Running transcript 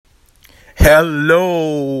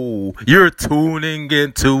Hello, you're tuning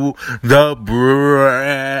into the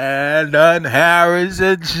Brandon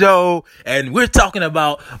Harrison Show, and we're talking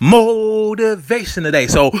about motivation today.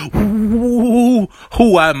 So, who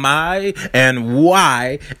am I, and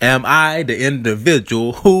why am I the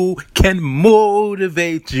individual who can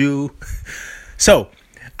motivate you? So,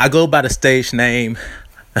 I go by the stage name,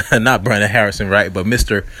 not Brandon Harrison, right, but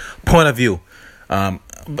Mr. Point of View.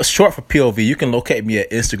 Short for POV. You can locate me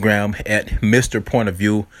at Instagram at Mr. Point of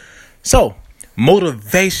View. So,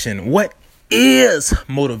 motivation. What is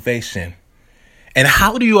motivation? And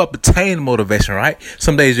how do you obtain motivation, right?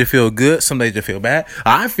 Some days you feel good. Some days you feel bad.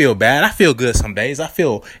 I feel bad. I feel good some days. I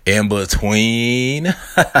feel in between.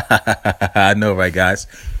 I know, right, guys?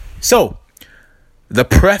 So, the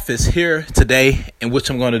preface here today, in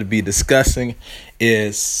which I'm going to be discussing,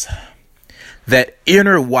 is that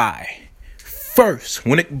inner why. First,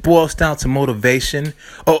 when it boils down to motivation,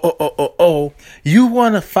 you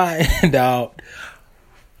want to find out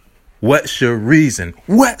what's your reason,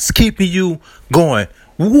 what's keeping you going,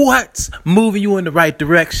 what's moving you in the right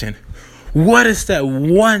direction, what is that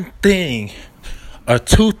one thing or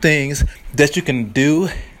two things that you can do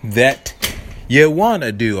that you want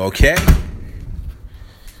to do, okay?